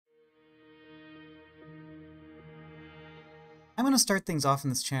I'm going to start things off in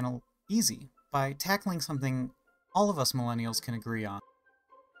this channel easy, by tackling something all of us millennials can agree on.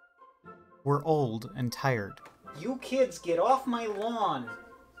 We're old and tired. You kids, get off my lawn!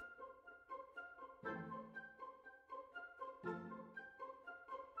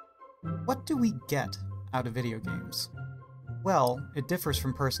 What do we get out of video games? Well, it differs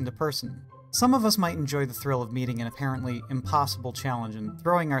from person to person. Some of us might enjoy the thrill of meeting an apparently impossible challenge and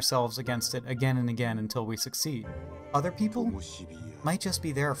throwing ourselves against it again and again until we succeed. Other people might just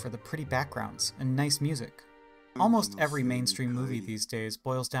be there for the pretty backgrounds and nice music. Almost every mainstream movie these days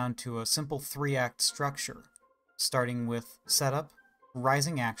boils down to a simple 3-act structure, starting with setup,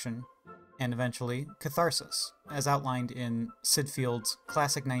 rising action, and eventually catharsis, as outlined in Sid Field's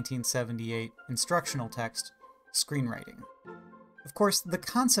classic 1978 instructional text, Screenwriting. Of course, the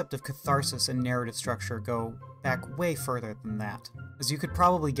concept of catharsis and narrative structure go back way further than that, as you could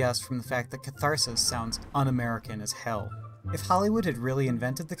probably guess from the fact that catharsis sounds un-American as hell. If Hollywood had really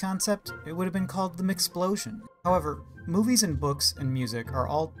invented the concept, it would have been called the Mixplosion. However, movies and books and music are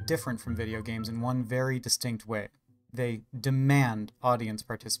all different from video games in one very distinct way. They demand audience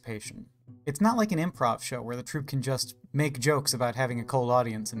participation. It's not like an improv show where the troupe can just make jokes about having a cold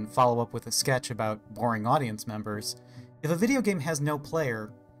audience and follow up with a sketch about boring audience members. If a video game has no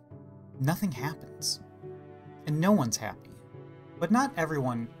player, nothing happens. And no one's happy. But not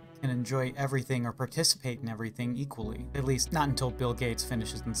everyone can enjoy everything or participate in everything equally. At least not until Bill Gates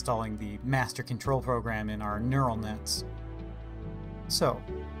finishes installing the master control program in our neural nets. So,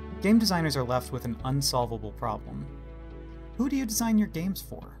 game designers are left with an unsolvable problem. Who do you design your games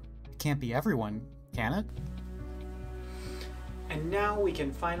for? It can't be everyone, can it? And now we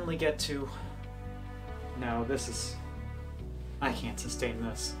can finally get to... No, this is... I can't sustain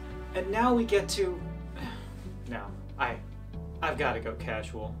this. And now we get to... No, I've got to go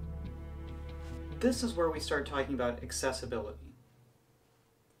casual. This is where we start talking about accessibility.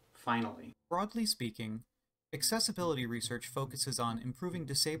 Finally. Broadly speaking, accessibility research focuses on improving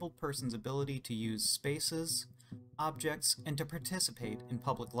disabled persons' ability to use spaces, objects, and to participate in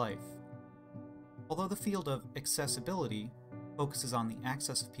public life. Although the field of accessibility focuses on the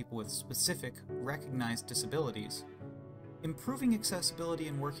access of people with specific, recognized disabilities, improving accessibility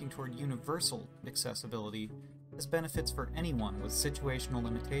and working toward universal accessibility has benefits for anyone with situational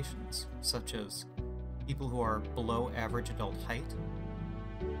limitations, such as people who are below average adult height,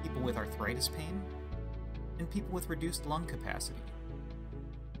 people with arthritis pain, and people with reduced lung capacity.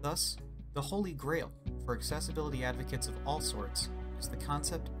 Thus, the holy grail for accessibility advocates of all sorts is the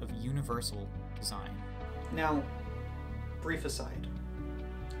concept of universal design. Now, brief aside.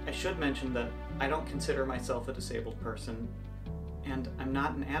 I should mention that I don't consider myself a disabled person, and I'm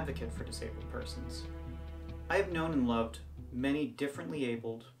not an advocate for disabled persons. I have known and loved many differently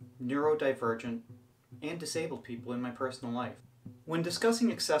abled, neurodivergent, and disabled people in my personal life. When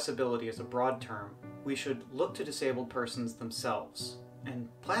discussing accessibility as a broad term, we should look to disabled persons themselves, and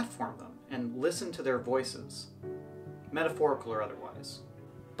platform them, and listen to their voices, metaphorical or otherwise.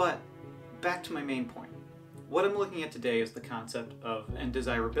 But, back to my main point. What I'm looking at today is the concept of, and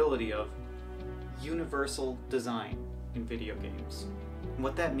desirability of, universal design in video games, and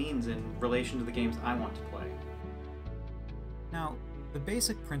what that means in relation to the games I want to play. Now, the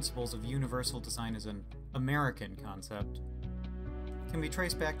basic principles of universal design as an American concept can be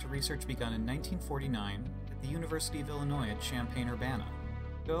traced back to research begun in 1949 at the University of Illinois at Champaign-Urbana.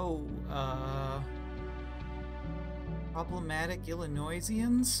 Go, problematic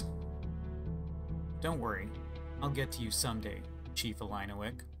Illinoisians? Don't worry, I'll get to you someday, Chief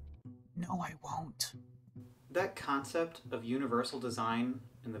Alinowick. No, I won't. That concept of universal design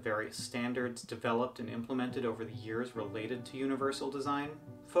and the various standards developed and implemented over the years related to universal design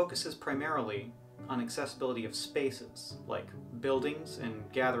focuses primarily on accessibility of spaces, like buildings and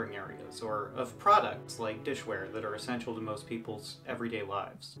gathering areas, or of products like dishware that are essential to most people's everyday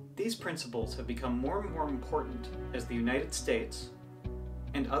lives. These principles have become more and more important as the United States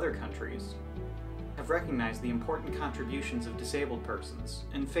and other countries have recognized the important contributions of disabled persons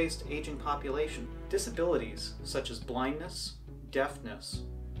and faced aging population. Disabilities such as blindness, deafness,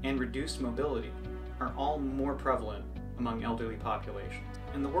 and reduced mobility are all more prevalent among elderly populations,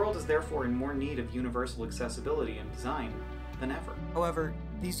 and the world is therefore in more need of universal accessibility and design than ever. However,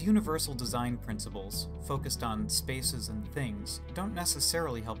 these universal design principles, focused on spaces and things, don't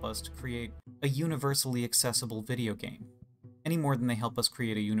necessarily help us to create a universally accessible video game, any more than they help us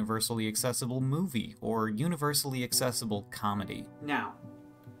create a universally accessible movie or universally accessible comedy. Now,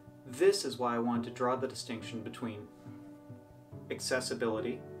 this is why I want to draw the distinction between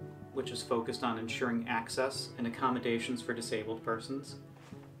accessibility, which is focused on ensuring access and accommodations for disabled persons,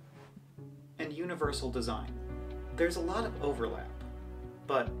 and universal design, There's a lot of overlap,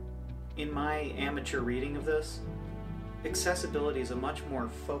 but in my amateur reading of this, accessibility is a much more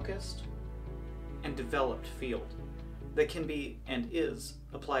focused and developed field that can be, and is,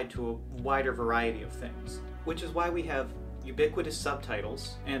 applied to a wider variety of things, which is why we have ubiquitous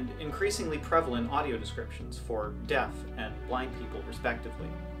subtitles and increasingly prevalent audio descriptions for deaf and blind people, respectively.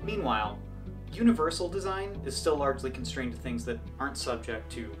 Meanwhile, universal design is still largely constrained to things that aren't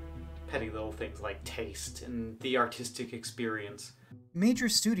subject to petty little things like taste and the artistic experience. Major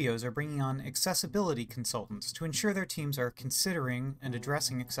studios are bringing on accessibility consultants to ensure their teams are considering and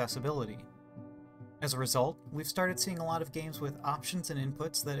addressing accessibility. As a result, we've started seeing a lot of games with options and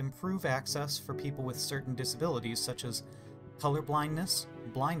inputs that improve access for people with certain disabilities such as color blindness,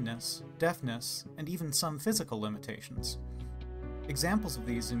 blindness, deafness, and even some physical limitations. Examples of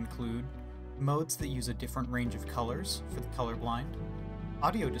these include modes that use a different range of colors for the colorblind,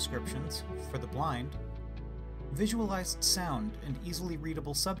 audio descriptions for the blind, visualized sound and easily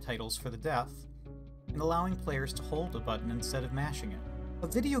readable subtitles for the deaf, and allowing players to hold a button instead of mashing it. A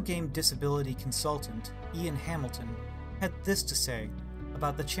video game disability consultant, Ian Hamilton, had this to say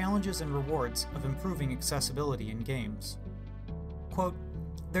about the challenges and rewards of improving accessibility in games. Quote,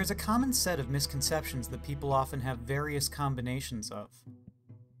 "There's a common set of misconceptions that people often have various combinations of.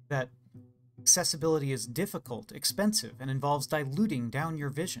 That accessibility is difficult, expensive, and involves diluting down your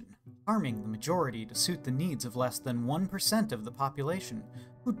vision, harming the majority to suit the needs of less than 1% of the population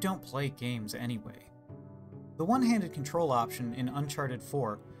who don't play games anyway. The one-handed control option in Uncharted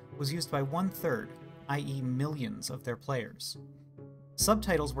 4 was used by 1/3, i.e. millions of their players.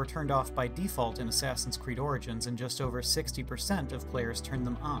 Subtitles were turned off by default in Assassin's Creed Origins and just over 60% of players turned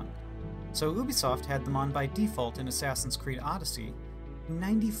them on. So Ubisoft had them on by default in Assassin's Creed Odyssey, and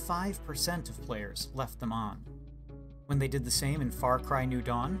 95% of players left them on. When they did the same in Far Cry New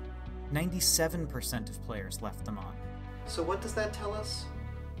Dawn, 97% of players left them on. So what does that tell us?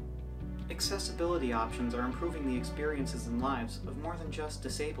 Accessibility options are improving the experiences and lives of more than just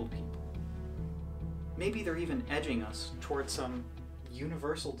disabled people. Maybe they're even edging us towards some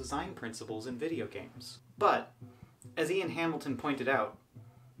universal design principles in video games. But, as Ian Hamilton pointed out,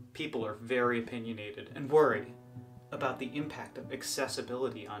 people are very opinionated and worry about the impact of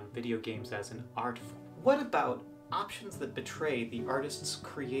accessibility on video games as an art form. What about options that betray the artist's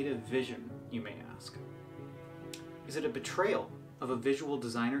creative vision, you may ask? Is it a betrayal of a visual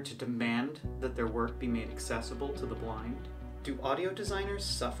designer to demand that their work be made accessible to the blind? Do audio designers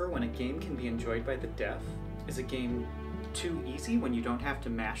suffer when a game can be enjoyed by the deaf? Is a game too easy when you don't have to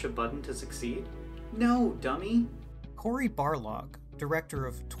mash a button to succeed? No, dummy! Cory Barlog, director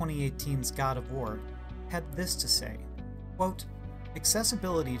of 2018's God of War, had this to say, quote,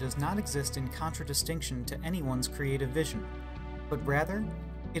 "Accessibility does not exist in contradistinction to anyone's creative vision, but rather,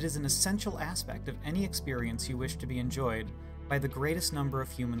 it is an essential aspect of any experience you wish to be enjoyed by the greatest number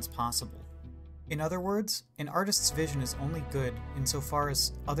of humans possible. In other words, an artist's vision is only good insofar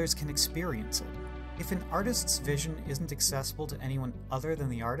as others can experience it. If an artist's vision isn't accessible to anyone other than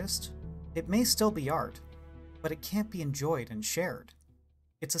the artist, it may still be art, but it can't be enjoyed and shared.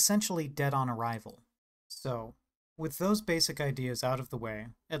 It's essentially dead on arrival." So, with those basic ideas out of the way,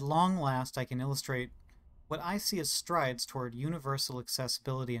 at long last I can illustrate what I see as strides toward universal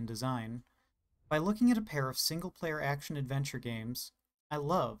accessibility in design by looking at a pair of single-player action-adventure games I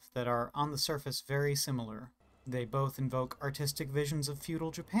love that are on the surface very similar. They both invoke artistic visions of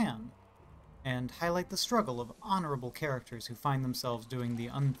feudal Japan, and highlight the struggle of honorable characters who find themselves doing the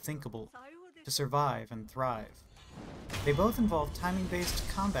unthinkable to survive and thrive. They both involve timing-based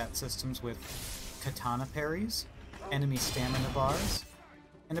combat systems with katana parries, enemy stamina bars,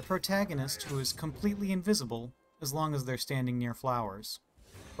 and a protagonist who is completely invisible as long as they're standing near flowers.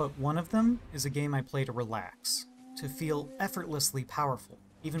 But one of them is a game I play to relax, to feel effortlessly powerful,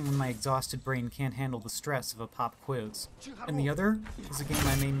 even when my exhausted brain can't handle the stress of a pop quiz. And the other is a game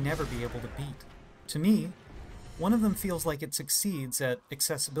I may never be able to beat. To me, one of them feels like it succeeds at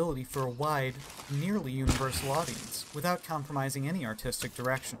accessibility for a wide, nearly universal audience, without compromising any artistic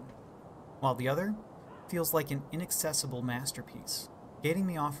direction, while the other feels like an inaccessible masterpiece, gating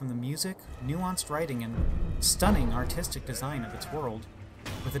me off from the music, nuanced writing, and stunning artistic design of its world,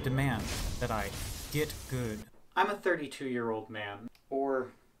 with a demand that I get good. I'm a 32-year-old man,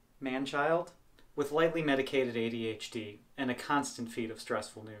 or man-child, with lightly medicated ADHD and a constant feed of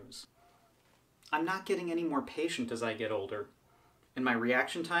stressful news. I'm not getting any more patient as I get older, and my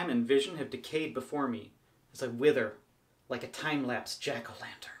reaction time and vision have decayed before me as I wither like a time-lapse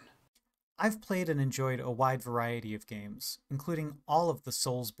jack-o'-lantern. I've played and enjoyed a wide variety of games, including all of the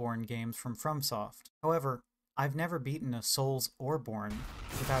Soulsborne games from FromSoft. However, I've never beaten a Souls or Born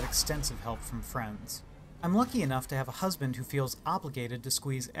without extensive help from friends. I'm lucky enough to have a husband who feels obligated to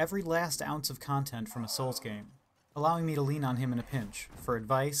squeeze every last ounce of content from a Souls game, allowing me to lean on him in a pinch, for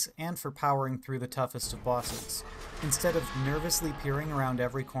advice and for powering through the toughest of bosses. Instead of nervously peering around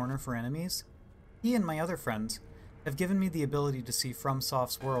every corner for enemies, he and my other friends have given me the ability to see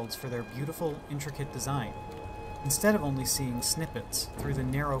FromSoft's worlds for their beautiful, intricate design, instead of only seeing snippets through the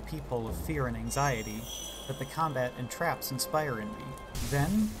narrow peephole of fear and anxiety that the combat and traps inspire in me.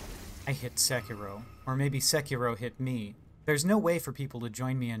 Then, I hit Sekiro. Or maybe Sekiro hit me. There's no way for people to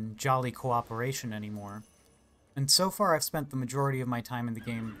join me in jolly cooperation anymore. And so far I've spent the majority of my time in the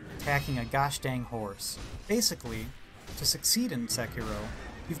game attacking a gosh dang horse. Basically, to succeed in Sekiro,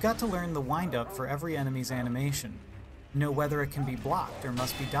 you've got to learn the wind-up for every enemy's animation, know whether it can be blocked or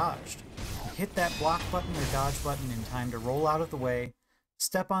must be dodged, hit that block button or dodge button in time to roll out of the way,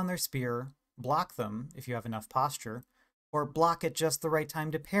 step on their spear, block them if you have enough posture, or block at just the right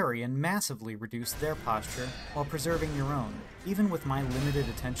time to parry and massively reduce their posture while preserving your own. Even with my limited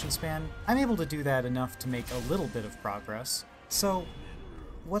attention span, I'm able to do that enough to make a little bit of progress. So,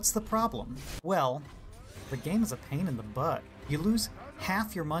 what's the problem? Well, the game is a pain in the butt. You lose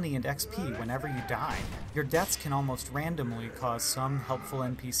half your money and XP whenever you die. Your deaths can almost randomly cause some helpful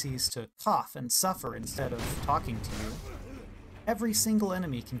NPCs to cough and suffer instead of talking to you. Every single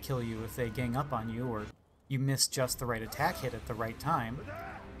enemy can kill you if they gang up on you or you miss just the right attack hit at the right time.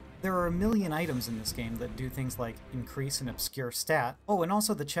 There are a million items in this game that do things like increase an obscure stat. Oh, and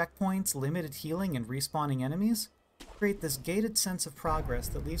also the checkpoints, limited healing, and respawning enemies create this gated sense of progress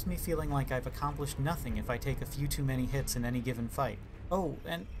that leaves me feeling like I've accomplished nothing if I take a few too many hits in any given fight. Oh,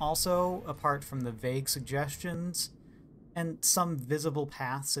 and also, apart from the vague suggestions and some visible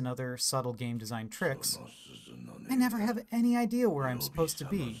paths and other subtle game design tricks, I never have any idea where I'm supposed to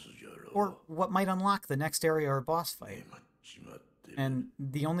be, or what might unlock the next area or boss fight. And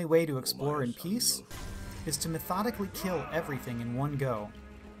the only way to explore in peace is to methodically kill everything in one go,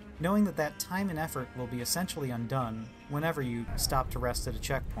 knowing that that time and effort will be essentially undone whenever you stop to rest at a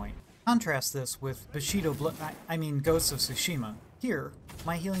checkpoint. Contrast this with Ghosts of Tsushima. Here,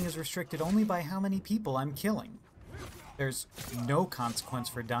 my healing is restricted only by how many people I'm killing. There's no consequence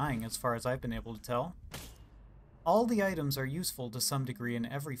for dying as far as I've been able to tell. All the items are useful to some degree in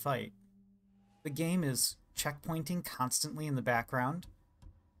every fight. The game is checkpointing constantly in the background.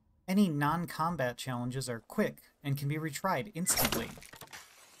 Any non-combat challenges are quick and can be retried instantly.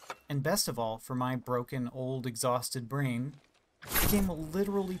 And best of all, for my broken, old, exhausted brain, the game will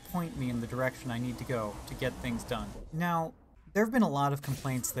literally point me in the direction I need to go to get things done. Now, there have been a lot of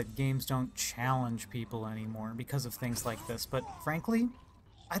complaints that games don't challenge people anymore because of things like this, but frankly,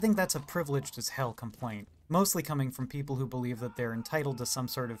 I think that's a privileged as hell complaint. Mostly coming from people who believe that they're entitled to some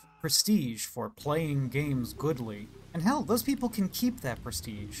sort of prestige for playing games goodly. And hell, those people can keep that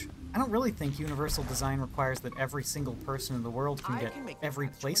prestige. I don't really think universal design requires that every single person in the world can get every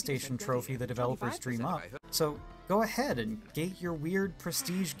PlayStation trophy the developers dream up. So go ahead and gate your weird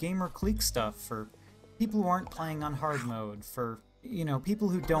prestige gamer clique stuff for people who aren't playing on hard mode, for, you know, people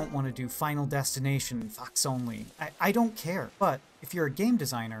who don't want to do Final Destination Fox only. I don't care. But if you're a game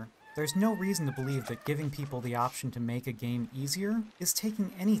designer, there's no reason to believe that giving people the option to make a game easier is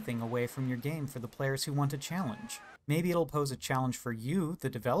taking anything away from your game for the players who want a challenge. Maybe it'll pose a challenge for you, the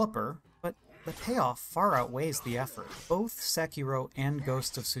developer, but the payoff far outweighs the effort. Both Sekiro and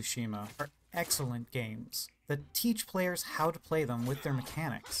Ghost of Tsushima are excellent games that teach players how to play them with their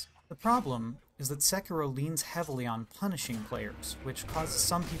mechanics. The problem is that Sekiro leans heavily on punishing players, which causes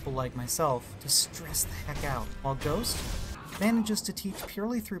some people like myself to stress the heck out, while Ghost manages to teach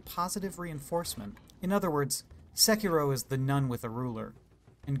purely through positive reinforcement. In other words, Sekiro is the nun with a ruler,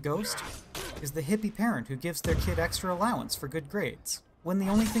 and Ghost is the hippie parent who gives their kid extra allowance for good grades. When the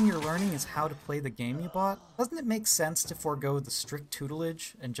only thing you're learning is how to play the game you bought, doesn't it make sense to forego the strict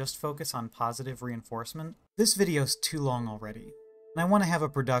tutelage and just focus on positive reinforcement? This video's too long already, and I want to have a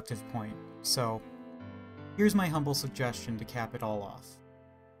productive point, so here's my humble suggestion to cap it all off.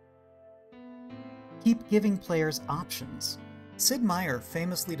 Keep giving players options. Sid Meier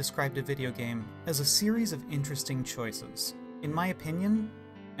famously described a video game as a series of interesting choices. In my opinion,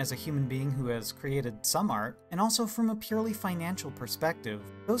 as a human being who has created some art, and also from a purely financial perspective,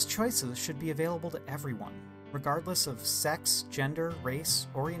 those choices should be available to everyone, regardless of sex, gender, race,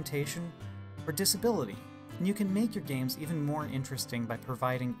 orientation, or disability. And you can make your games even more interesting by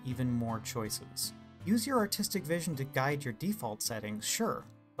providing even more choices. Use your artistic vision to guide your default settings, sure,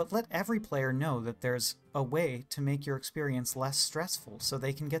 but let every player know that there's a way to make your experience less stressful so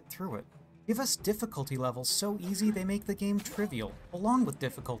they can get through it. Give us difficulty levels so easy they make the game trivial, along with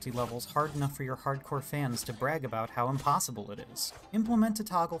difficulty levels hard enough for your hardcore fans to brag about how impossible it is. Implement a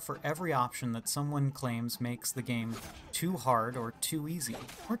toggle for every option that someone claims makes the game too hard or too easy.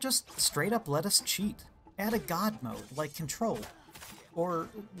 Or just straight up let us cheat. Add a god mode, like Control. Or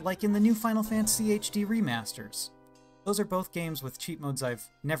like in the new Final Fantasy HD remasters. Those are both games with cheat modes I've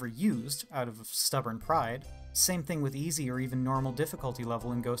never used, out of stubborn pride. Same thing with easy or even normal difficulty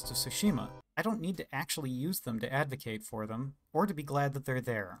level in Ghost of Tsushima. I don't need to actually use them to advocate for them, or to be glad that they're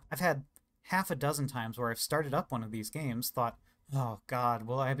there. I've had half a dozen times where I've started up one of these games, thought, oh god,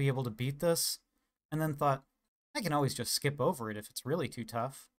 will I be able to beat this? And then thought, I can always just skip over it if it's really too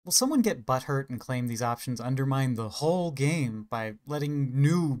tough. Will someone get butthurt and claim these options undermine the whole game by letting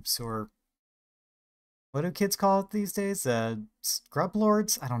noobs, or what do kids call it these days? Scrub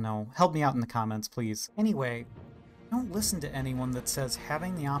lords? I don't know. Help me out in the comments, please. Anyway, don't listen to anyone that says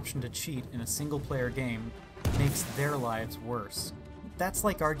having the option to cheat in a single-player game makes their lives worse. That's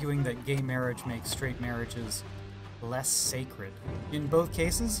like arguing that gay marriage makes straight marriages less sacred. In both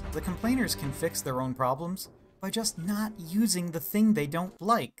cases, the complainers can fix their own problems by just not using the thing they don't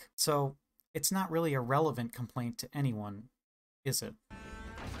like. So, it's not really a relevant complaint to anyone, is it?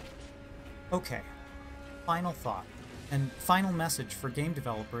 Okay. Final thought, and final message for game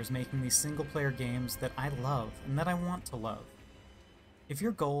developers making these single-player games that I love and that I want to love. If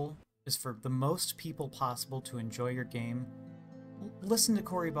your goal is for the most people possible to enjoy your game, listen to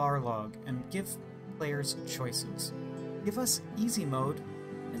Cory Barlog and give players choices. Give us easy mode,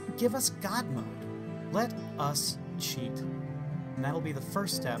 and give us God mode. Let us cheat. And that'll be the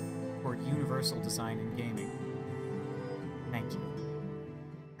first step toward universal design in gaming. Thank you.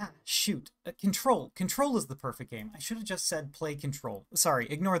 Shoot. Control. Control is the perfect game. I should have just said play Control. Sorry,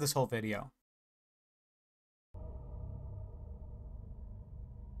 ignore this whole video.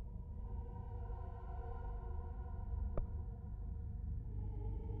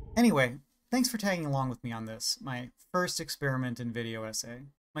 Anyway, thanks for tagging along with me on this, my first experiment in video essay.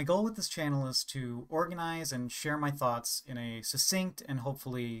 My goal with this channel is to organize and share my thoughts in a succinct and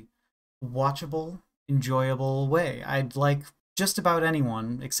hopefully watchable, enjoyable way. I'd like just about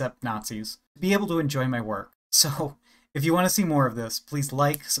anyone, except Nazis, be able to enjoy my work. So, if you want to see more of this, please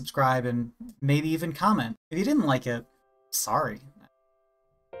like, subscribe, and maybe even comment. If you didn't like it, sorry.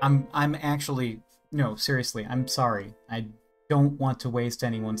 I'm actually, no, seriously, I'm sorry. I don't want to waste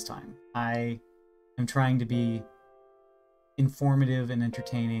anyone's time. I am trying to be informative and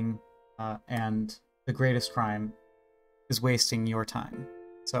entertaining, and the greatest crime is wasting your time.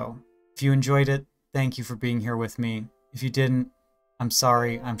 So, if you enjoyed it, thank you for being here with me. If you didn't, I'm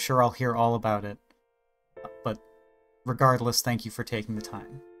sorry. I'm sure I'll hear all about it. But regardless, thank you for taking the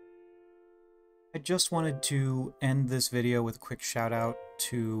time. I just wanted to end this video with a quick shout out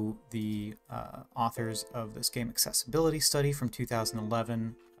to the authors of this game accessibility study from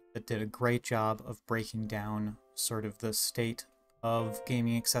 2011 that did a great job of breaking down sort of the state of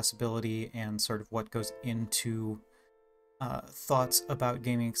gaming accessibility and sort of what goes into thoughts about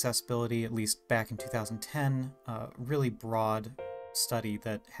gaming accessibility, at least back in 2010. Really broad study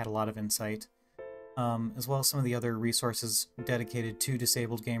that had a lot of insight, as well as some of the other resources dedicated to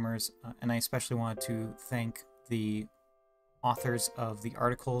disabled gamers. And I especially wanted to thank the authors of the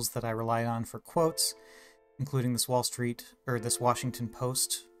articles that I relied on for quotes, including this Washington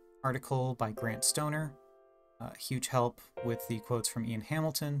Post article by Grant Stoner. Huge help with the quotes from Ian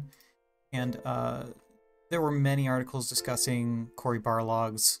Hamilton. And there were many articles discussing Cory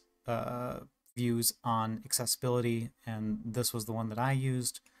Barlog's views on accessibility, and this was the one that I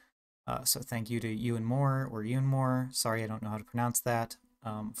used. So thank you to Ewan Moore, or Ewan Moore, sorry I don't know how to pronounce that,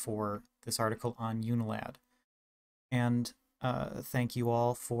 for this article on Unilad. And thank you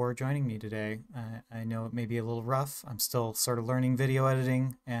all for joining me today. I know it may be a little rough. I'm still sort of learning video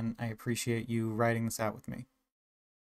editing, and I appreciate you writing this out with me.